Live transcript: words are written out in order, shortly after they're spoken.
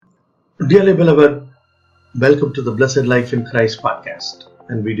Dearly beloved, welcome to the Blessed Life in Christ podcast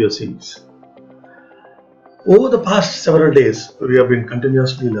and video series. Over the past several days, we have been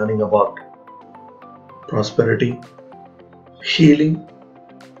continuously learning about prosperity, healing,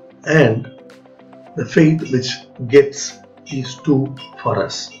 and the faith which gets these two for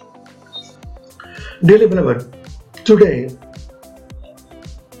us. Dearly beloved, today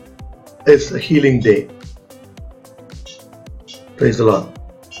is a healing day. Praise the Lord.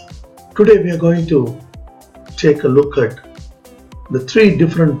 Today we are going to take a look at the three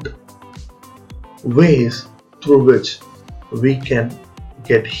different ways through which we can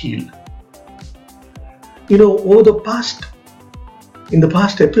get healed. In the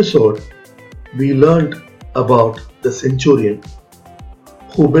past episode, we learned about the centurion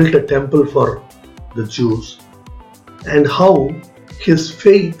who built a temple for the Jews and how his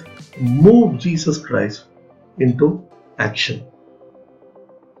faith moved Jesus Christ into action.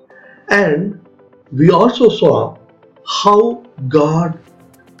 And we also saw how God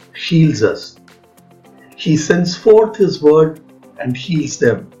heals us. He sends forth His word and heals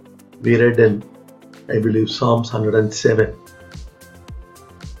them. We read in, I believe, Psalms 107.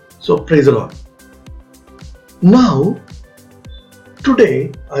 So praise the Lord. Now,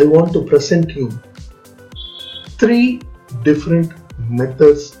 today I want to present you three different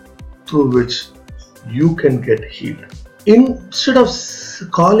methods through which you can get healed. Instead of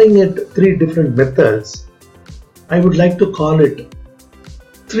calling it three different methods, I would like to call it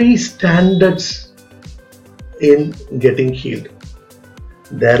three standards in getting healed.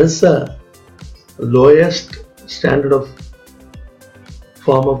 There is a lowest standard of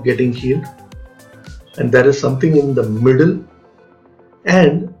form of getting healed, and there is something in the middle,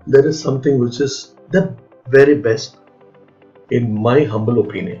 and there is something which is the very best in my humble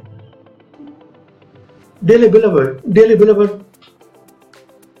opinion. Dearly beloved,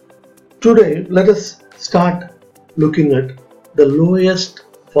 today let us start looking at the lowest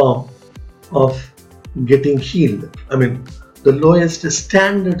form of getting healed. The lowest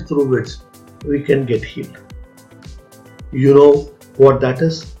standard through which we can get healed. You know what that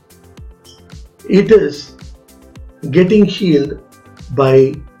is? It is getting healed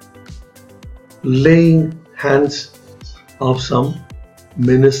by laying hands of some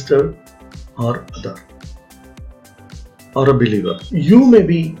minister or other, or a believer. You may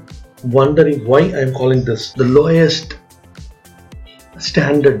be wondering why I am calling this the lowest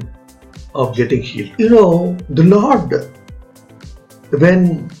standard of getting healed. The Lord,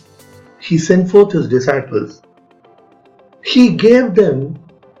 when He sent forth His disciples, He gave them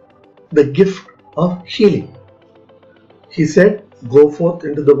the gift of healing. He said, go forth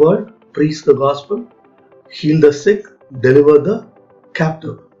into the world, preach the gospel, heal the sick, deliver the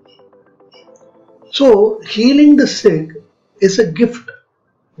captive. So, healing the sick is a gift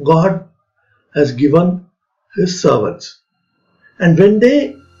God has given His servants. And when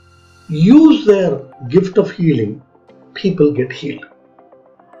they use their gift of healing, people get healed.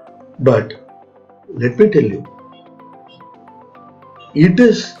 But let me tell you, it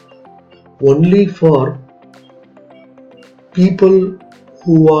is only for people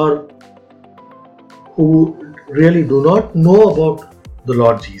who really do not know about the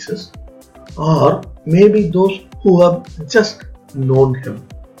Lord Jesus, or maybe those who have just known Him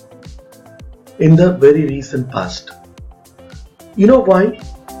in the very recent past. You know why?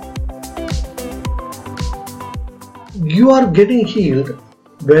 You are getting healed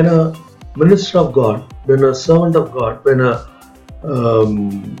when a minister of God, when a servant of God,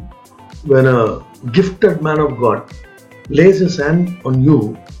 when a gifted man of God lays his hand on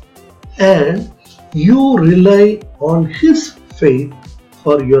you and you rely on his faith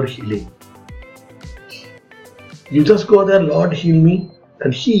for your healing. You just go there, Lord, heal me,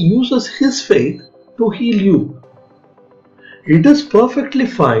 and He uses His faith to heal you. It is perfectly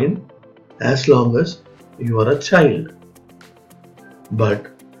fine as long as you are a child. But,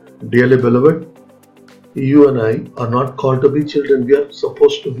 dearly beloved, you and I are not called to be children. We are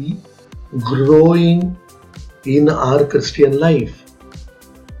supposed to be growing in our Christian life.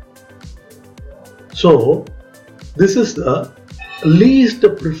 So, this is the least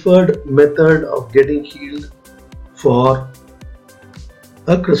preferred method of getting healed for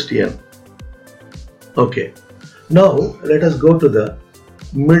a Christian. Okay, now let us go to the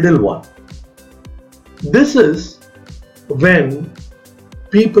middle one. This is when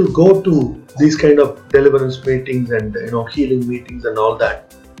people go to these kind of deliverance meetings and healing meetings and all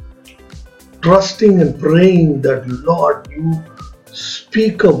that, trusting and praying that, Lord, you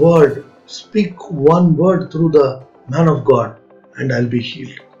speak a word, speak one word through the man of God and I'll be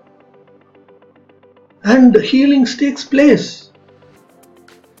healed. And healing takes place.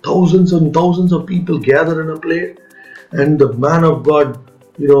 thousands and thousands of people gather in a place, and the man of God,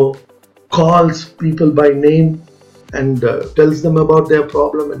 calls people by name and tells them about their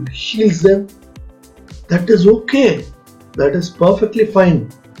problem and heals them. That is okay. That is perfectly fine.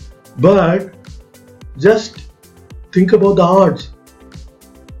 But just think about the odds.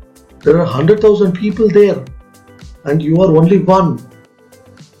 There are 100,000 people there and you are only one.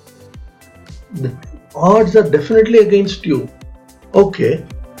 The odds are definitely against you. Okay.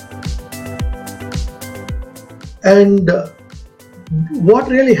 And what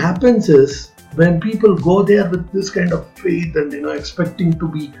really happens is, when people go there with this kind of faith and expecting to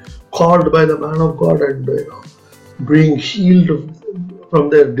be called by the man of God and being healed from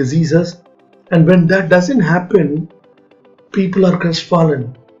their diseases, and when that doesn't happen, people are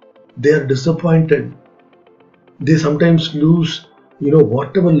crestfallen. They are disappointed. They sometimes lose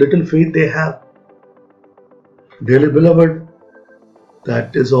whatever little faith they have. Dearly beloved,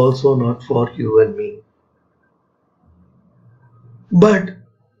 that is also not for you and me. But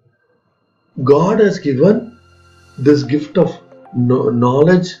God has given this gift of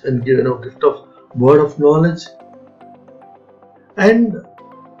knowledge and gift of word of knowledge, and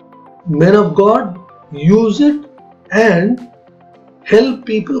men of God use it and help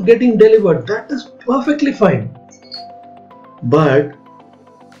people getting delivered. That is perfectly fine. But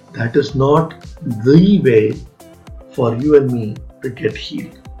that is not the way for you and me to get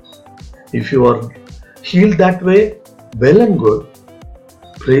healed. If you are healed that way, well and good.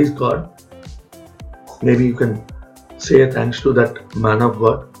 Praise God. Maybe you can say a thanks to that man of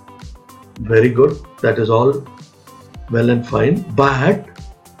God. Very good. That is all well and fine. But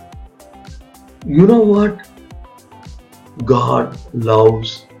you know what? God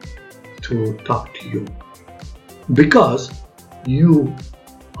loves to talk to you because you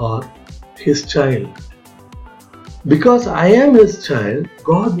are His child. Because I am His child,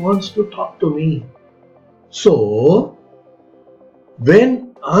 God wants to talk to me. So,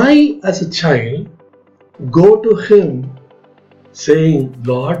 when I as a child go to Him saying,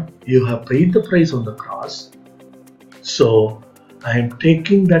 Lord, you have paid the price on the cross, so I am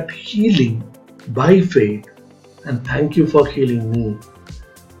taking that healing by faith, and thank you for healing me.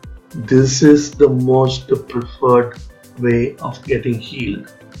 This is the most preferred way of getting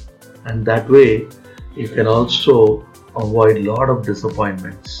healed, and that way you can also avoid a lot of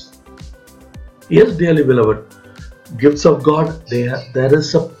disappointments. Yes, dearly beloved, gifts of God, there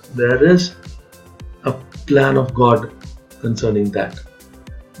is a plan of God concerning that.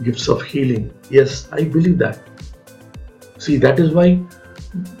 Gifts of healing, yes, I believe that. See, that is why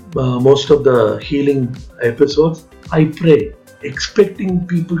most of the healing episodes, I pray, expecting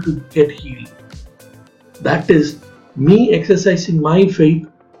people to get healed. That is me exercising my faith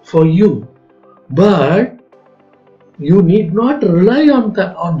for you. But you need not rely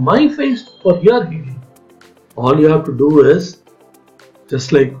on my faith for your healing. All you have to do is,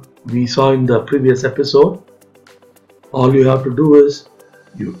 just like we saw in the previous episode, all you have to do is,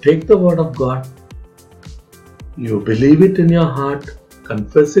 you take the word of God, you believe it in your heart,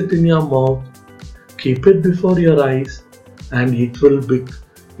 confess it in your mouth, keep it before your eyes, and it will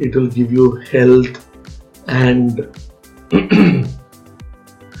give you health and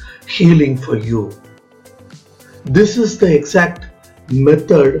healing for you. This is the exact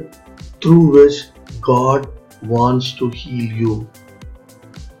method through which God wants to heal you.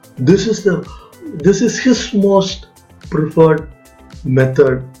 This is His most preferred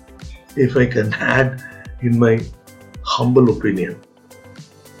method, if I can add in my humble opinion.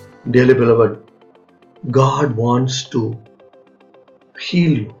 Dearly beloved, God wants to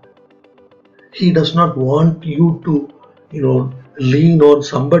heal you. He does not want you to, lean on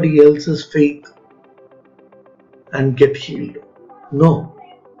somebody else's faith and get healed. No,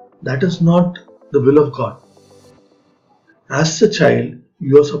 that is not the will of God. As a child,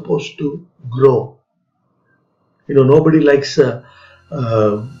 you are supposed to grow. Nobody likes a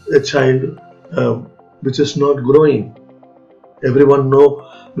child which is not growing. Everyone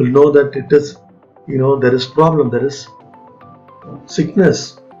will know that it is, there is problem, there is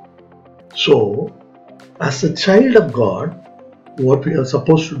sickness. So, as a child of God, what we are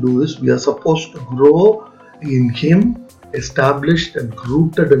supposed to do is, we are supposed to grow in Him, established and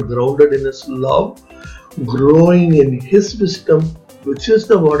rooted and grounded in His love, growing in His wisdom, which is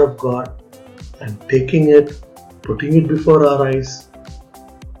the Word of God, and taking it, putting it before our eyes,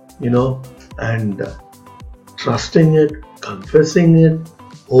 and trusting it, confessing it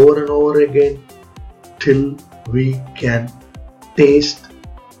over and over again till we can taste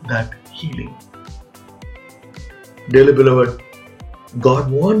that healing. Dearly beloved,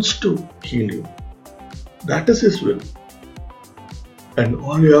 God wants to heal you. That is His will. And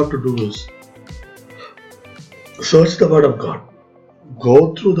all you have to do is search the Word of God,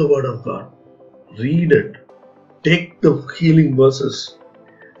 go through the Word of God, read it, take the healing verses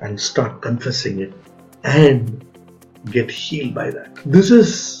and start confessing it and get healed by that. This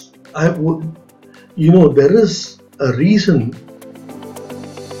is, there is a reason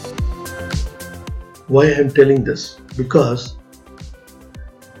why I'm telling this, because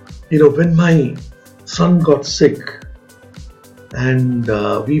when my son got sick and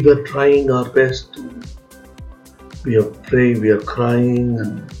we were trying our best to, we are praying, we are crying,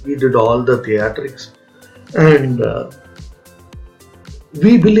 and we did all the theatrics, and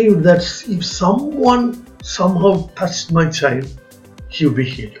we believed that if someone somehow touched my child, he would be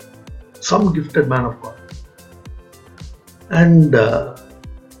healed. Some gifted man of God. And there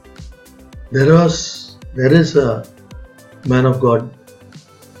is a man of God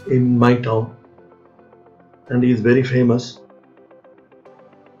in my town, and he is very famous.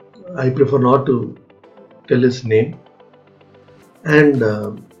 I prefer not to tell his name. And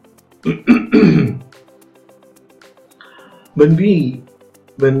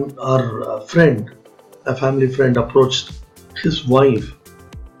when our friend, a family friend, approached his wife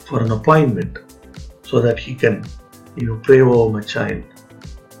for an appointment so that he can, pray over my child,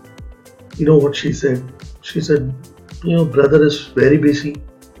 you know what she said? She said, brother is very busy.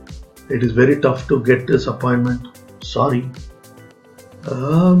 It is very tough to get this appointment. Sorry.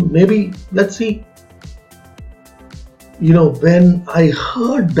 Maybe, let's see. When I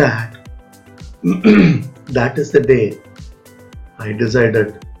heard that, that is the day I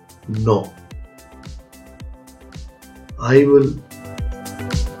decided, no. I will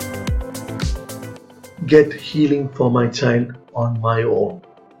get healing for my child on my own.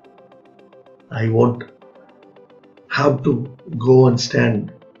 I won't have to go and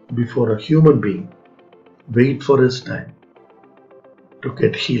stand before a human being, wait for his time to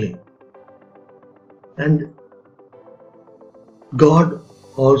get healing. And God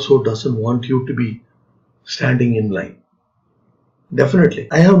also doesn't want you to be standing in line. Definitely.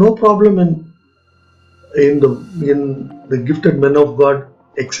 I have no problem in the gifted men of God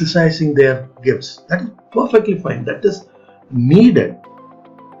exercising their gifts. That is perfectly fine. That is needed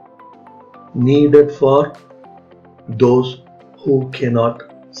for those who cannot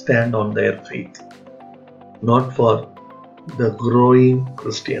stand on their faith, not for the growing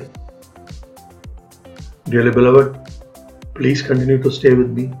Christian. Dearly beloved, please continue to stay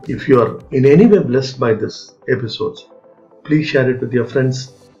with me. If you are in any way blessed by this episode, please share it with your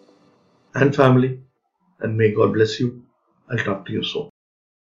friends and family, and may God bless you. I'll talk to you soon.